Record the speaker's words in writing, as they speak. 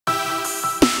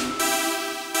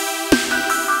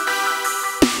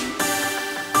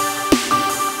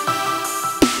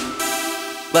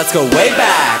Let's go way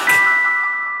back.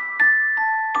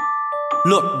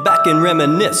 Look back and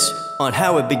reminisce on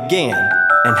how it began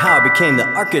and how I became the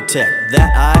architect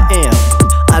that I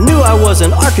am. I knew I was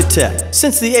an architect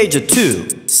since the age of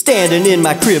 2. Standing in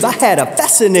my crib, I had a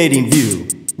fascinating view.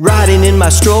 Riding in my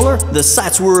stroller, the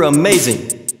sights were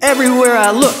amazing. Everywhere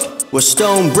I looked was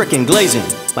stone, brick, and glazing.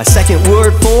 My second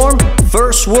word form,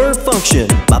 first word function.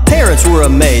 My parents were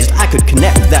amazed I could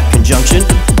connect that conjunction.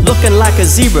 Looking like a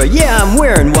zebra, yeah, I'm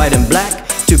wearing white and black.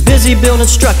 Too busy building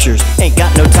structures, ain't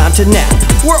got no time to nap.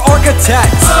 We're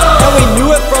architects, and we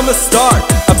knew it from the start.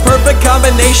 A perfect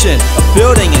combination of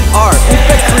building and art. We've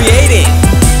been creating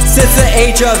since the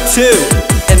age of 2,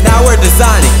 and now we're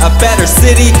designing a better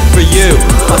city for you.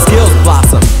 My skills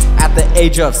blossomed at the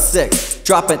age of 6,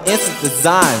 dropping instant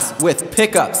designs with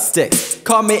pickup sticks.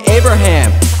 Call me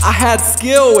Abraham, I had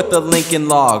skill with the Lincoln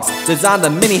logs. Designed a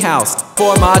mini house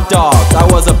for my dogs. I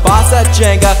was a boss at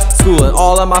Jenga, schooling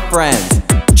all of my friends.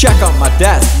 Check out my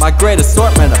desk, my great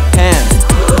assortment of pens.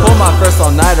 Pulled my first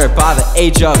all-nighter by the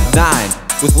age of 9.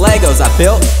 With Legos I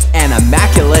built an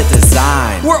immaculate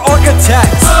design. We're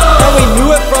architects, and we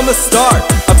knew it from the start.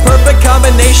 A perfect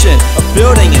combination of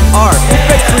building and art. We've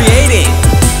been creating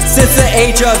since the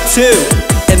age of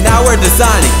 2, and now we're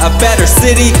designing a better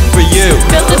city for you.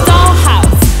 Built a dollhouse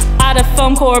out of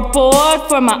foam core board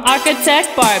for my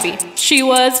architect Barbie. She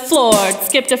was floored.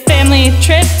 Skipped a family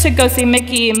trip to go see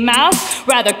Mickey Mouse.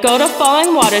 Rather go to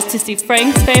Falling Waters to see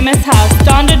Frank's famous house.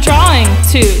 Donned a drawing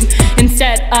tube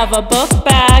instead of a book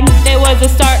bag. It was the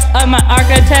start of my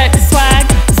architect swag.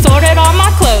 Sorted all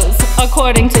my clothes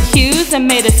according to hues and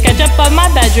made a SketchUp of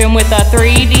my bedroom with a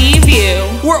 3D view.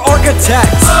 We're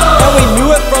architects, and we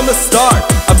knew it from the start.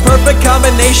 A perfect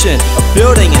combination of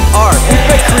building and art.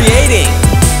 We've been creating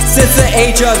since the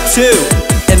age of 2,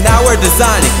 and now we're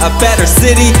designing a better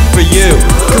city for you.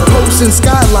 Composing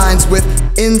skylines with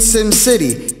in Sim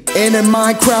City. And in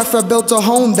Minecraft I built a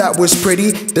home that was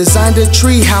pretty. Designed a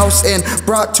tree house and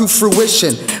brought to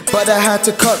fruition. But I had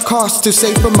to cut costs to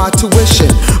save for my tuition.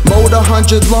 Mowed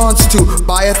 100 lawns to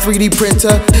buy a 3D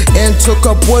printer. And took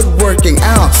up woodworking,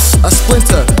 ounce, a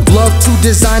splinter. Love to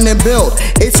design and build,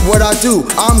 it's what I do.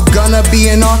 I'm gonna be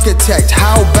an architect,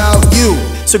 how about you?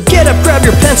 So get up, grab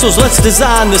your pencils, let's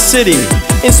design the city.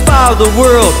 Inspire the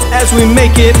world as we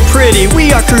make it pretty.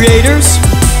 We are creators,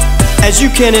 as you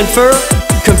can infer.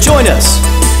 Come join us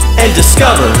and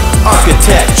discover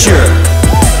architecture.